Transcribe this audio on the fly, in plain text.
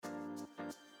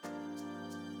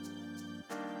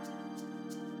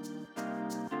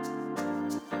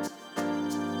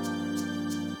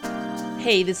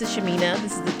Hey, this is Shamina.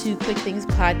 This is the Two Quick Things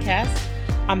podcast.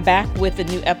 I'm back with a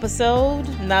new episode.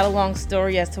 Not a long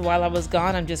story as to why I was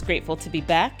gone. I'm just grateful to be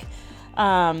back.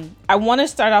 I want to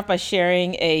start off by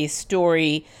sharing a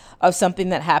story of something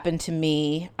that happened to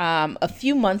me a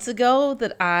few months ago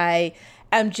that I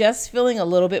am just feeling a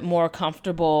little bit more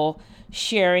comfortable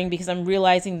sharing because I'm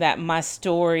realizing that my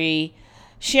story,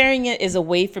 sharing it is a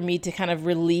way for me to kind of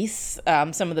release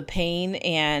some of the pain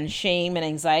and shame and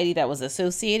anxiety that was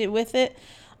associated with it.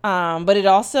 But it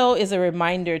also is a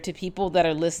reminder to people that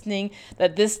are listening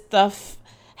that this stuff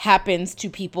happens to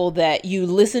people that you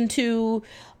listen to.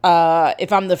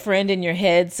 If I'm the friend in your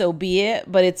head, so be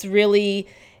it. But it's really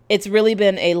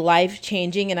been a life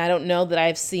changing, and I don't know that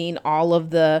I've seen all of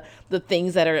the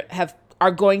things that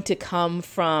are going to come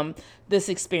from this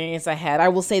experience I had. I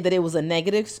will say that it was a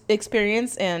negative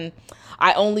experience, and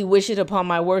I only wish it upon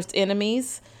my worst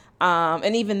enemies.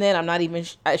 And even then, I'm not even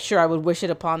sure I would wish it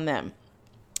upon them.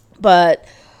 But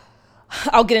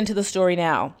I'll get into the story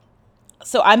now.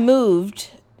 So I moved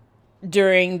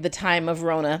during the time of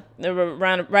Rona,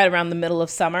 right around the middle of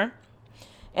summer.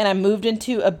 And I moved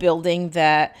into a building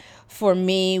that for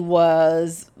me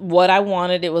was what I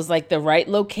wanted. It was like the right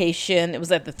location. It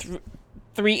was at the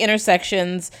three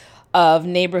intersections of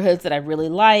neighborhoods that I really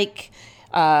like.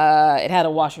 It had a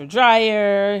washer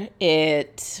dryer.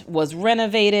 It was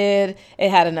renovated. It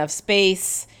had enough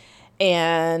space.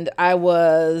 And I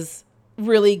was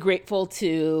really grateful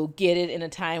to get it in a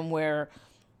time where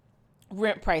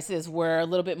rent prices were a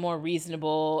little bit more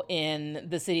reasonable in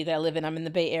the city that I live in. I'm in the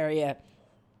Bay Area.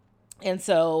 And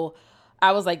so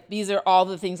I was like, these are all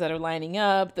the things that are lining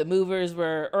up. The movers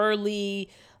were early.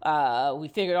 We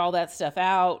figured all that stuff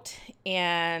out.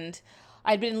 And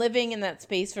I'd been living in that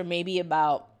space for maybe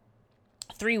about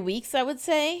 3 weeks, I would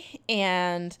say.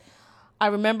 And I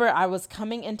remember I was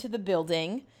coming into the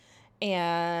building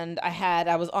and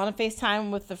I was on a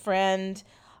FaceTime with a friend.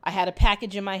 I had a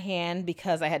package in my hand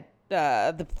because I had,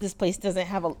 this place doesn't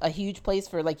have a huge place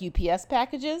for like UPS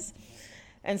packages.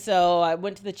 And so I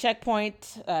went to the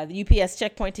checkpoint, the UPS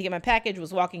checkpoint to get my package,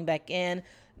 was walking back in,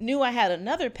 knew I had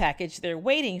another package there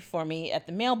waiting for me at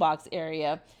the mailbox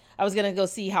area. I was going to go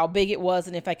see how big it was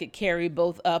and if I could carry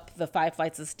both up the 5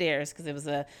 flights of stairs because it was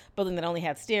a building that only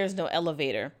had stairs, no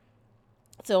elevator.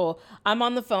 So I'm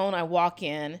on the phone, I walk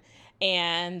in,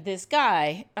 and this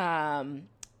guy,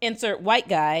 insert white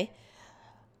guy,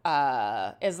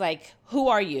 is like, "Who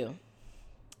are you?"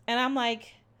 And I'm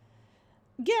like,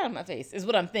 "Get out of my face," is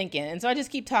what I'm thinking. And so I just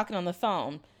keep talking on the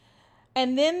phone.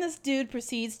 And then this dude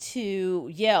proceeds to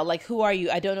yell, like, "Who are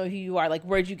you? I don't know who you are. Like,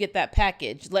 where'd you get that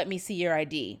package? Let me see your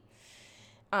ID."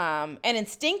 And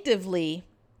instinctively,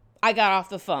 I got off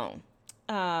the phone.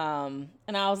 And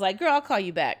I was like, "Girl, I'll call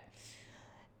you back."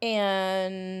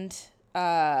 And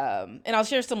I'll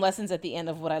share some lessons at the end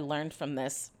of what I learned from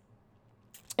this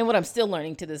and what I'm still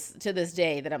learning to this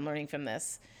day that I'm learning from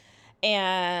this.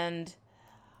 And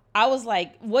I was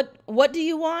like, what do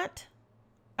you want?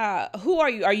 Who are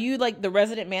you? Are you like the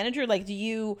resident manager? Like, do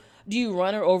you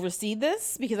run or oversee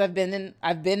this? Because I've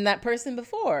been that person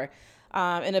before,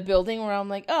 in a building where I'm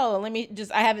like, oh,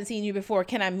 I haven't seen you before.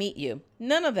 Can I meet you?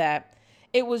 None of that.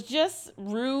 It was just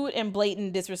rude and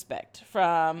blatant disrespect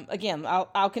from, again,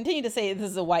 I'll continue to say this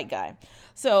is a white guy.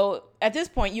 So at this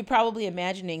point, you're probably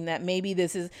imagining that maybe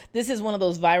this is one of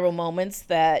those viral moments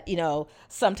that,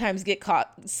 sometimes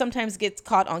gets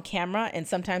caught on camera and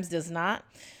sometimes does not.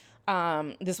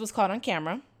 This was caught on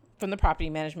camera from the property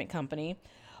management company.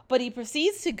 But he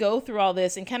proceeds to go through all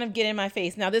this and kind of get in my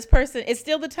face. Now, this person, it's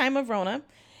still the time of Rona.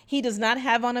 He does not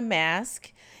have on a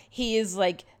mask. He is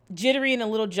like jittery and a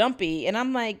little jumpy. And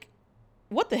I'm like,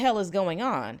 what the hell is going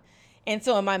on? And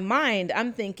so in my mind,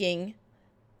 I'm thinking,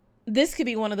 this could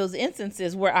be one of those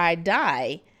instances where I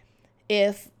die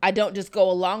if I don't just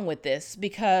go along with this,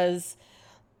 because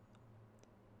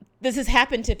this has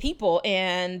happened to people.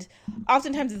 And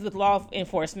oftentimes it's with law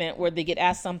enforcement where they get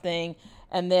asked something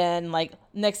and then like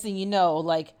next thing you know,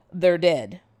 like they're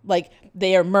dead, like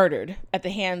they are murdered at the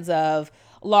hands of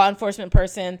law enforcement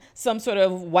person, some sort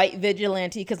of white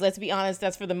vigilante, because let's be honest,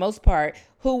 that's for the most part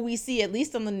who we see, at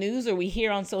least on the news or we hear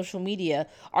on social media,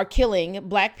 are killing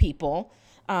Black people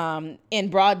in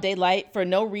broad daylight for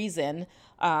no reason,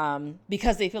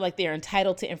 because they feel like they're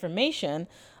entitled to information.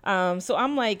 So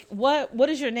I'm like, what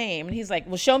is your name? And he's like,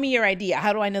 well, show me your ID.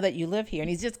 How do I know that you live here? And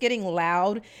he's just getting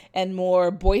loud and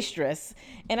more boisterous.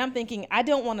 And I'm thinking, I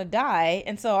don't want to die.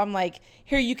 And so I'm like,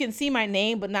 here, you can see my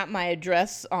name, but not my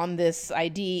address on this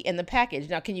ID in the package.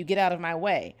 Now, can you get out of my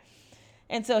way?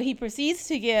 And so he proceeds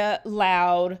to get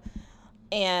loud.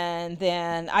 And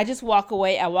then I just walk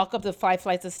away. I walk up the 5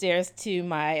 flights of stairs to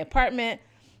my apartment.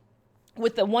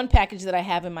 with the one package that I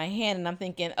have in my hand, and I'm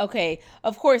thinking, okay,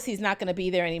 of course he's not going to be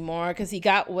there anymore because he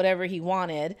got whatever he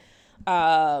wanted.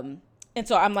 And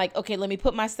so I'm like, okay, let me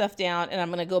put my stuff down and I'm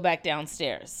going to go back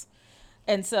downstairs.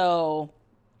 And so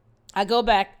I go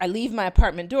back, I leave my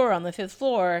apartment door on the 5th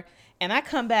floor, and I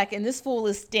come back and this fool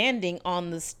is standing on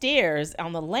the stairs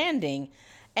on the landing.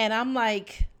 And I'm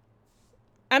like,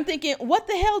 I'm thinking, what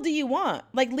the hell do you want?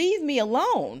 Like, leave me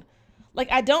alone.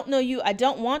 Like, I don't know you. I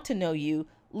don't want to know you.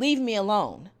 Leave me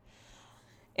alone.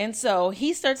 And so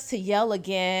he starts to yell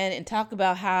again and talk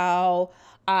about how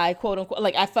I, quote unquote,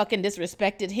 like I fucking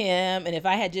disrespected him. And if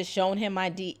I had just shown him my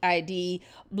ID,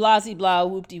 blah, blah,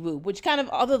 whoop-de-whoop, which kind of,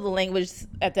 although the language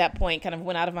at that point kind of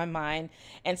went out of my mind.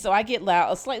 And so I get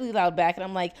slightly loud back, and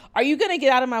I'm like, are you going to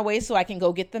get out of my way so I can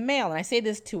go get the mail? And I say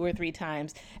this 2 or 3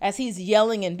 times as he's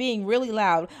yelling and being really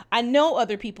loud. I know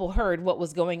other people heard what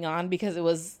was going on because it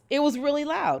was really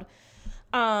loud.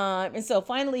 And so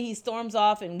finally he storms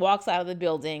off and walks out of the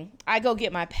building. I go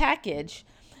get my package,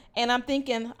 and I'm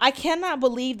thinking, I cannot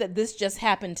believe that this just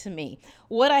happened to me.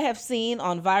 What I have seen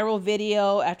on viral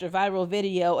video after viral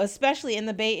video, especially in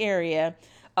the Bay Area,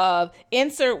 of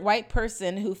insert white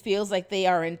person who feels like they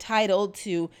are entitled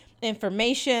to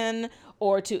information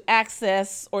or to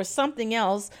access or something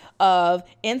else, of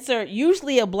insert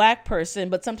usually a black person,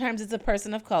 but sometimes it's a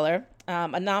person of color,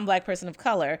 a non-black person of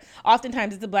color.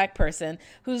 Oftentimes it's a black person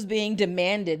who's being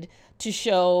demanded to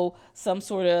show some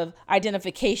sort of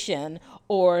identification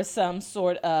or some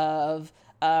sort of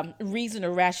reason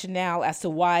or rationale as to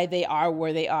why they are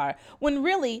where they are. When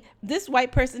really, this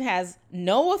white person has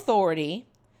no authority.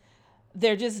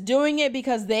 They're just doing it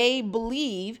because they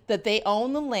believe that they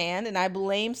own the land. And I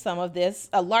blame some of this,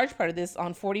 a large part of this,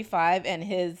 on 45 and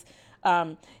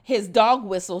his dog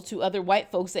whistle to other white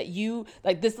folks that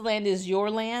this land is your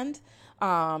land.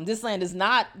 This land is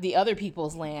not the other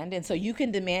people's land. And so you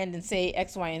can demand and say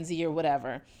X, Y, and Z or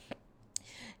whatever.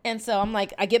 And so I'm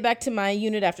like, I get back to my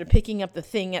unit after picking up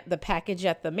the package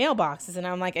at the mailboxes. And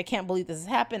I'm like, I can't believe this has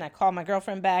happened. I call my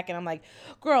girlfriend back and I'm like,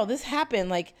 girl, this happened.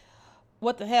 Like,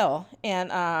 what the hell?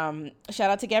 And shout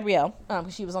out to Gabrielle,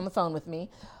 because she was on the phone with me.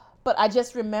 But I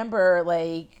just remember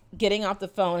like getting off the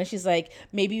phone and she's like,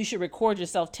 maybe you should record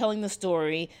yourself telling the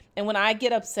story. And when I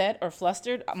get upset or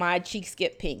flustered, my cheeks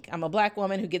get pink. I'm a black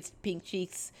woman who gets pink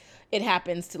cheeks. It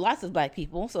happens to lots of black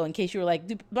people. So in case you were like,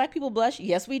 do black people blush?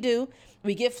 Yes, we do.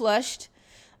 We get flushed.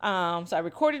 So I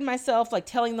recorded myself like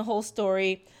telling the whole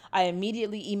story. I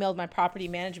immediately emailed my property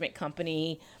management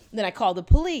company. Then I called the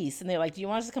police and they're like, do you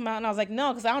want us to come out? And I was like, no,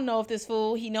 because I don't know if this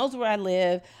fool, he knows where I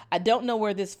live. I don't know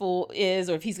where this fool is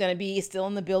or if he's going to be still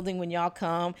in the building when y'all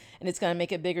come and it's going to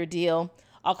make a bigger deal.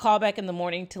 I'll call back in the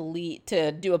morning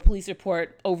to do a police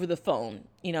report over the phone,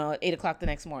 at 8 o'clock the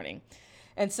next morning.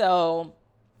 And so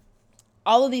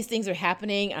all of these things are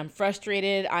happening. I'm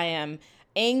frustrated. I am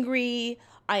angry.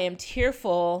 I am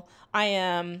tearful. I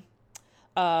am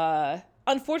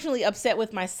unfortunately upset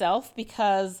with myself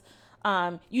because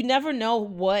you never know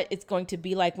what it's going to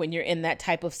be like when you're in that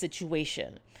type of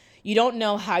situation. You don't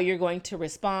know how you're going to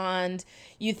respond.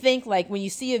 You think like when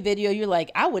you see a video, you're like,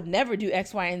 I would never do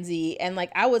X, Y, and Z. And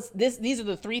like these are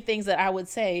the 3 things that I would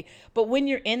say. But when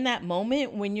you're in that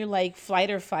moment, when you're like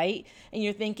flight or fight and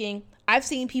you're thinking, I've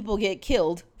seen people get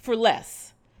killed for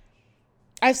less.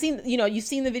 I've seen, you've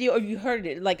seen the video or you heard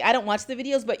it. Like, I don't watch the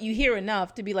videos, but you hear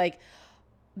enough to be like,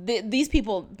 these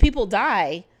people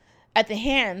die at the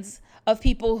hands of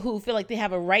people who feel like they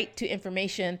have a right to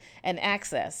information and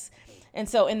access. And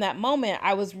so in that moment,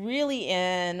 I was really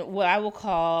in what I will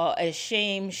call a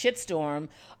shame shitstorm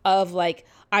of like,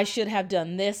 I should have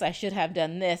done this. I should have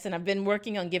done this. And I've been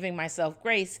working on giving myself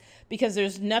grace because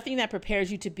there's nothing that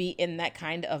prepares you to be in that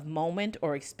kind of moment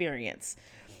or experience.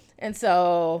 And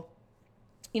so,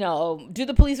 do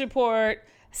the police report,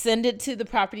 send it to the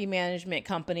property management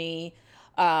company.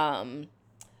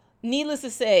 Needless to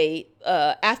say,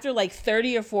 after like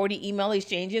 30 or 40 email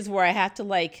exchanges where I have to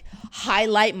like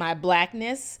highlight my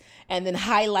blackness and then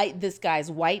highlight this guy's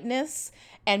whiteness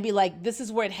and be like, this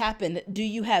is where it happened. Do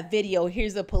you have video?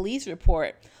 Here's a police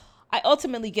report. I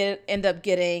ultimately end up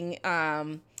getting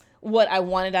what I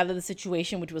wanted out of the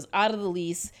situation, which was out of the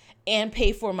lease and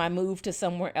pay for my move to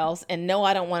somewhere else. And no,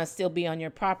 I don't want to still be on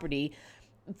your property.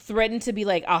 Threatened to be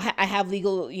like, I have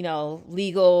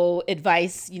legal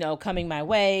advice, coming my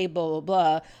way, blah, blah,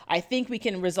 blah. I think we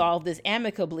can resolve this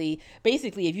amicably.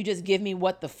 Basically, if you just give me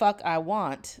what the fuck I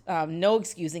want, no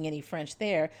excusing any French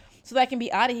there, so that I can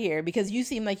be out of here because you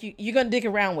seem like you're going to dig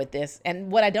around with this.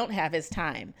 And what I don't have is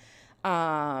time.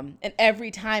 And every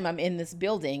time I'm in this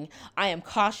building, I am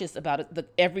cautious about it,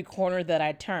 every corner that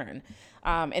I turn.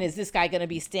 And is this guy going to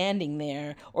be standing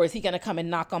there, or is he going to come and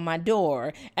knock on my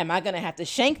door? Am I going to have to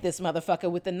shank this motherfucker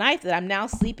with the knife that I'm now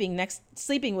sleeping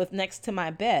with next to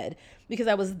my bed? Because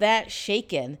I was that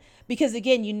shaken. Because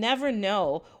again, you never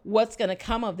know what's going to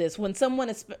come of this. When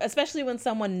someone, especially when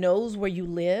someone knows where you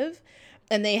live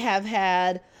and they have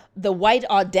had the white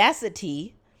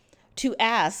audacity to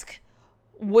ask,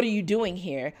 what are you doing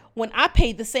here? When I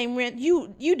paid the same rent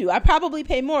you do. I probably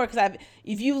pay more because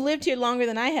if you lived here longer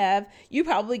than I have, you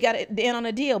probably got it in on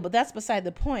a deal, but that's beside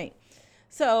the point.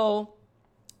 So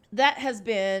that has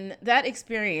been that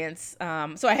experience.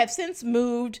 So I have since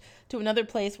moved to another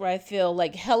place where I feel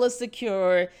like hella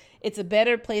secure. It's a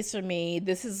better place for me.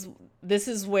 This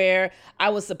is where I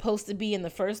was supposed to be in the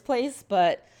first place,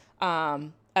 but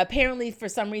apparently for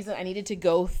some reason I needed to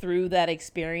go through that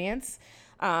experience.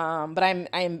 But I'm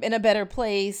in a better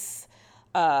place.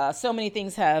 So many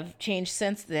things have changed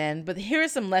since then, but here are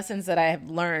some lessons that I have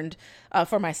learned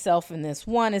for myself in this.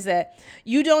 One is that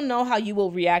you don't know how you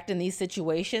will react in these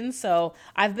situations. So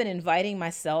I've been inviting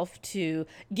myself to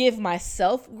give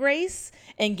myself grace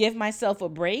and give myself a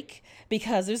break,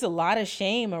 because there's a lot of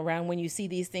shame around when you see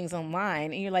these things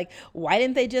online and you're like, why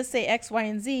didn't they just say X, Y,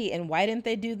 and Z? And why didn't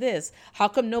they do this? How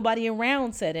come nobody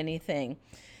around said anything?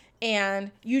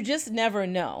 And you just never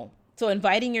know. So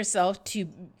inviting yourself to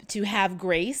have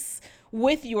grace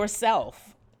with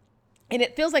yourself. And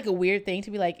it feels like a weird thing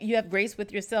to be like, you have grace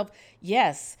with yourself.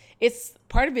 Yes, it's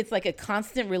part of it's like a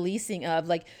constant releasing of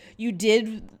like, you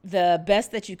did the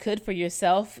best that you could for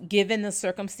yourself given the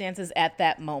circumstances at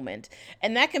that moment.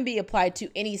 And that can be applied to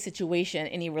any situation,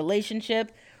 any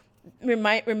relationship,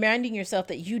 reminding yourself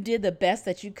that you did the best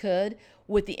that you could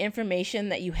with the information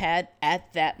that you had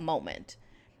at that moment.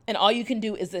 And all you can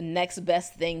do is the next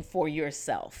best thing for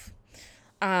yourself.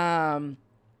 Another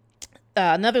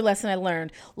lesson I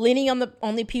learned, leaning on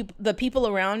the people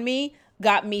around me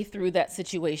got me through that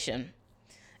situation.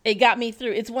 It got me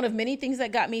through. It's one of many things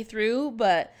that got me through,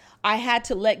 but I had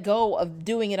to let go of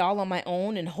doing it all on my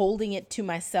own and holding it to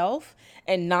myself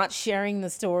and not sharing the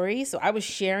story. So I was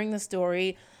sharing the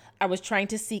story. I was trying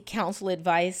to seek counsel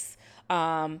advice.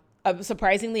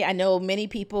 Surprisingly, I know many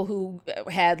people who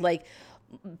had like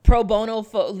pro bono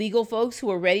legal folks who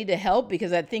were ready to help,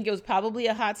 because I think it was probably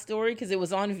a hot story because it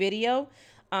was on video.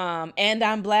 And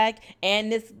I'm Black,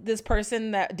 and this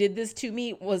person that did this to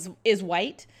me is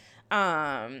white.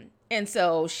 And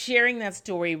so sharing that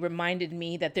story reminded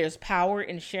me that there's power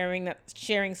in sharing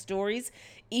stories,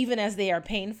 even as they are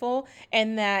painful.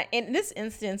 And that in this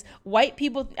instance, white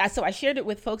people, so I shared it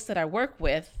with folks that I work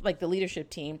with, like the leadership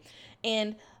team,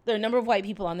 and there are a number of white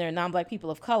people on there, non-Black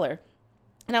people of color.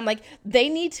 And I'm like, they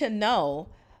need to know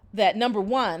that, number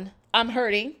one, I'm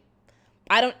hurting.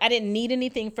 I didn't need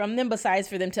anything from them besides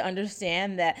for them to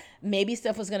understand that maybe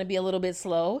stuff was going to be a little bit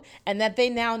slow, and that they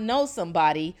now know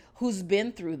somebody who's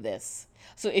been through this.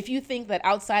 So if you think that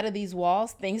outside of these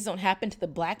walls, things don't happen to the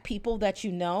Black people that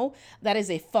you know, that is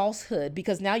a falsehood,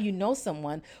 because now you know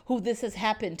someone who this has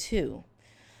happened to.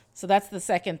 So that's the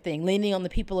second thing, leaning on the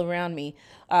people around me.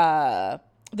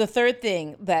 The third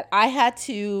thing, that I had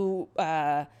to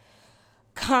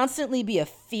constantly be a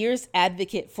fierce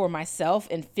advocate for myself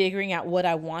and figuring out what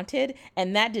I wanted.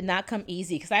 And that did not come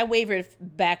easy, because I wavered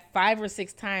back 5 or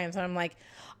 6 times. And I'm like,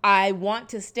 I want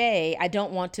to stay. I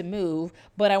don't want to move,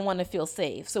 but I want to feel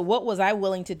safe. So what was I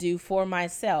willing to do for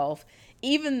myself?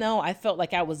 Even though I felt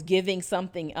like I was giving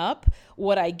something up,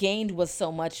 what I gained was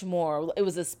so much more. It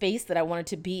was a space that I wanted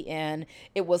to be in.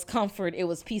 It was comfort. It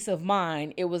was peace of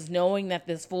mind. It was knowing that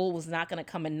this fool was not going to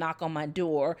come and knock on my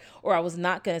door, or I was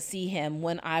not going to see him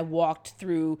when I walked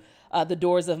through the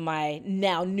doors of my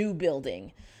now new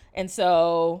building. And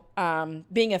so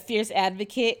being a fierce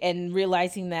advocate and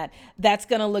realizing that that's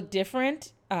going to look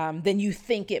different than you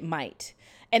think it might.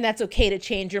 And that's okay to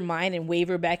change your mind and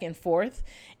waver back and forth.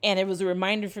 And it was a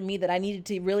reminder for me that I needed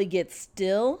to really get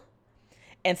still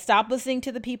and stop listening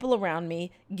to the people around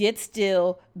me, get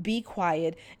still, be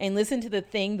quiet, and listen to the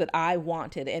thing that I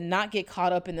wanted, and not get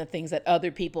caught up in the things that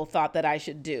other people thought that I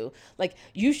should do. Like,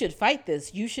 you should fight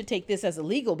this. You should take this as a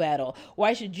legal battle.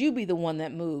 Why should you be the one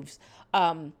that moves?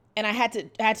 And I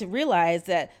had to realize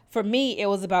that for me, it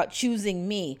was about choosing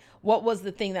me. What was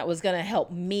the thing that was going to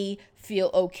help me feel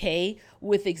okay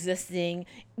with existing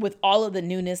with all of the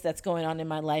newness that's going on in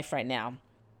my life right now?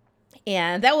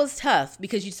 And that was tough,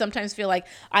 because you sometimes feel like,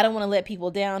 I don't want to let people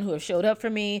down who have showed up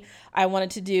for me. I wanted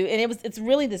to do, and it's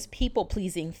really this people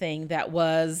pleasing thing that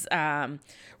was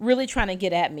really trying to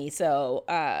get at me. So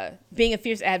being a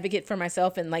fierce advocate for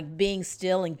myself, and like being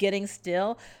still and getting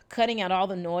still, cutting out all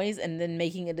the noise, and then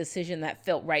making a decision that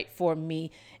felt right for me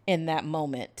in that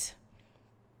moment.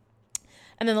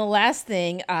 And then the last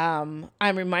thing I'm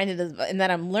reminded of and that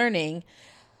I'm learning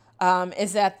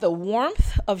is that the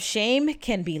warmth of shame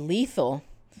can be lethal.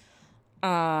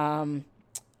 And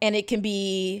it can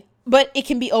be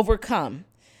overcome.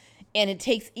 And it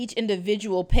takes each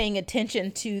individual paying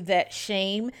attention to that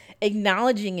shame,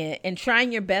 acknowledging it, and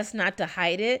trying your best not to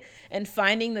hide it, and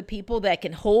finding the people that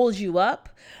can hold you up,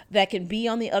 that can be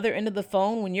on the other end of the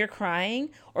phone when you're crying,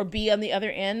 or be on the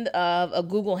other end of a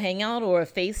Google Hangout or a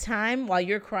FaceTime while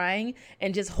you're crying,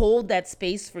 and just hold that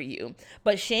space for you.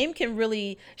 But shame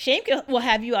will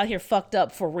have you out here fucked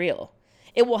up for real.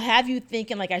 It will have you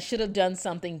thinking like, I should have done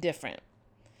something different.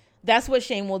 That's what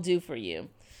shame will do for you.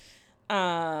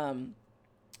 And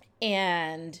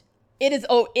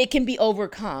it can be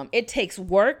overcome. It takes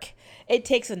work. It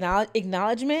takes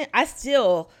acknowledgement. I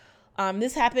still,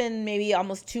 this happened maybe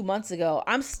almost 2 months ago.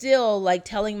 I'm still like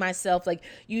telling myself, like,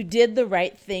 you did the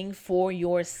right thing for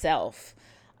yourself.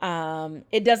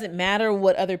 It doesn't matter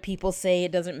what other people say.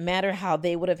 It doesn't matter how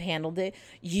they would have handled it.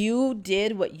 You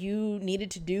did what you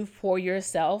needed to do for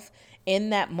yourself in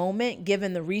that moment,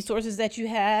 given the resources that you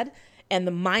had and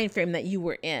the mind frame that you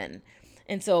were in.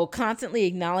 And so constantly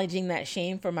acknowledging that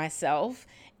shame for myself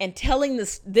and telling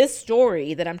this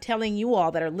story that I'm telling you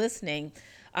all that are listening,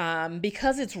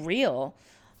 because it's real.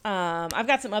 I've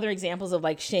got some other examples of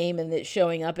like shame and it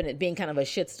showing up and it being kind of a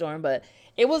shitstorm, but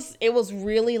it was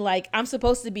really like, I'm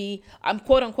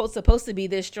quote unquote supposed to be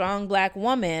this strong Black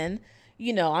woman.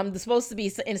 You know, I'm supposed to be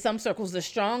in some circles the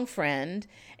strong friend.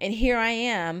 And here I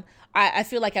am. I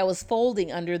feel like I was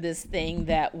folding under this thing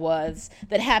that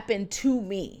happened to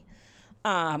me.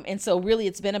 And so really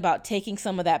it's been about taking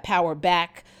some of that power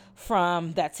back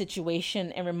from that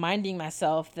situation and reminding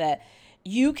myself that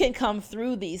you can come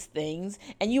through these things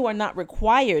and you are not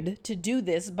required to do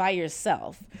this by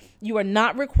yourself. You are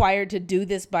not required to do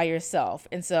this by yourself.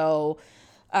 And so,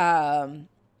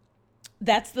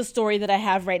 that's the story that I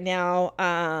have right now.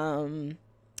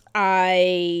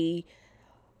 I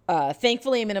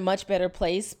thankfully am in a much better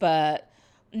place, but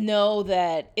know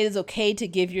that it is okay to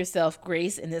give yourself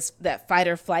grace in that fight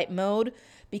or flight mode,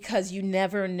 because you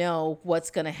never know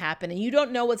what's going to happen. And you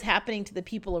don't know what's happening to the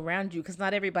people around you, because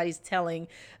not everybody's telling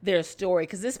their story,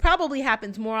 because this probably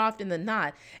happens more often than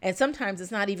not. And sometimes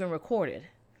it's not even recorded.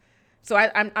 So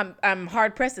I'm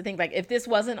hard pressed to think, like, if this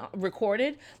wasn't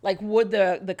recorded, like, would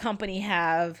the company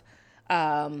have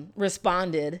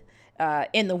responded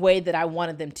in the way that I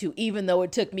wanted them to, even though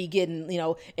it took me getting,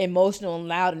 emotional and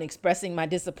loud and expressing my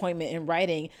disappointment in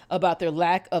writing about their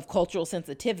lack of cultural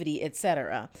sensitivity,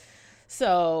 etc.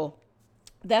 So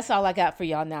that's all I got for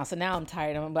y'all now. So now I'm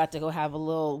tired. I'm about to go have a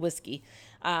little whiskey.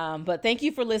 But thank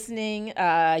you for listening.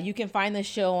 You can find the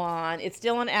show it's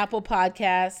still on Apple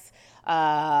Podcasts,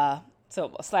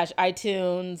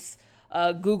 /iTunes,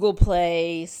 Google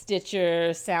Play,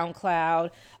 Stitcher, SoundCloud.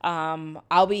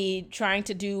 I'll be trying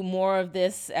to do more of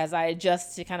this as I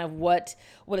adjust to kind of what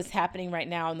is happening right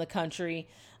now in the country.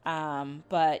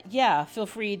 But yeah, feel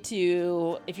free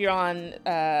to, if you're on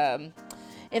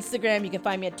Instagram, you can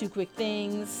find me at 2 Quick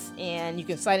Things, and you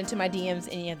can slide into my DMs,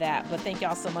 any of that. But thank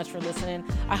y'all so much for listening.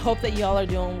 I hope that y'all are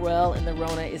doing well and the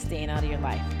Rona is staying out of your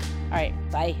life. All right,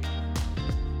 bye.